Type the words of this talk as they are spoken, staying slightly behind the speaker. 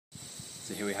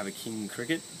So here we have a king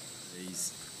cricket.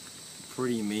 He's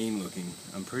pretty mean looking.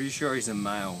 I'm pretty sure he's a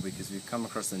male because we've come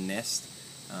across a nest.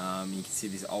 You can see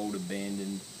this old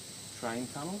abandoned train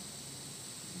tunnel.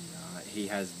 He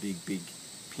has big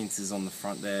pincers on the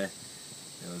front there.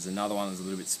 There was another one that was a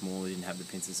little bit smaller, didn't have the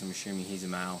pincers, so I'm assuming he's a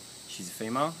male, she's a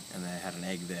female, and they had an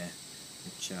egg there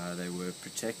which they were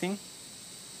protecting.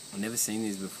 I've never seen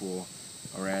these before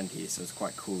around here, so it's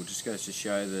quite cool. Just goes to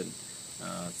show that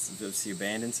it's obviously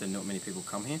abandoned, so not many people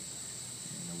come here,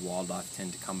 and the wildlife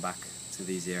tend to come back to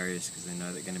these areas because they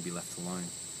know they're going to be left alone.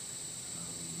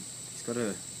 He's got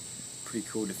a pretty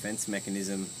cool defense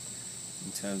mechanism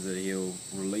in terms that he'll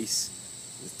release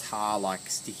the tar-like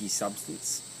sticky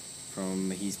substance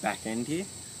from his back end here,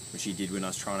 which he did when I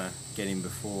was trying to get him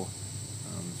before.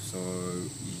 So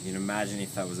you can imagine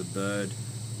if that was a bird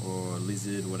or a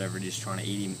lizard, whatever it is, trying to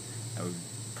eat him, that would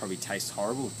probably taste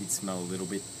horrible. It did smell a little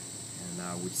bit,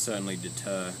 and would certainly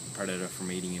deter the predator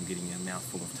from eating him, getting a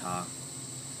mouthful of tar.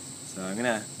 So I'm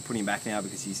going to put him back now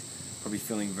because he's probably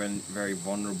feeling very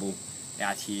vulnerable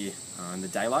out here in the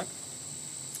daylight.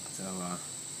 So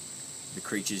the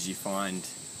creatures you find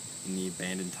in the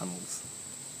abandoned tunnels.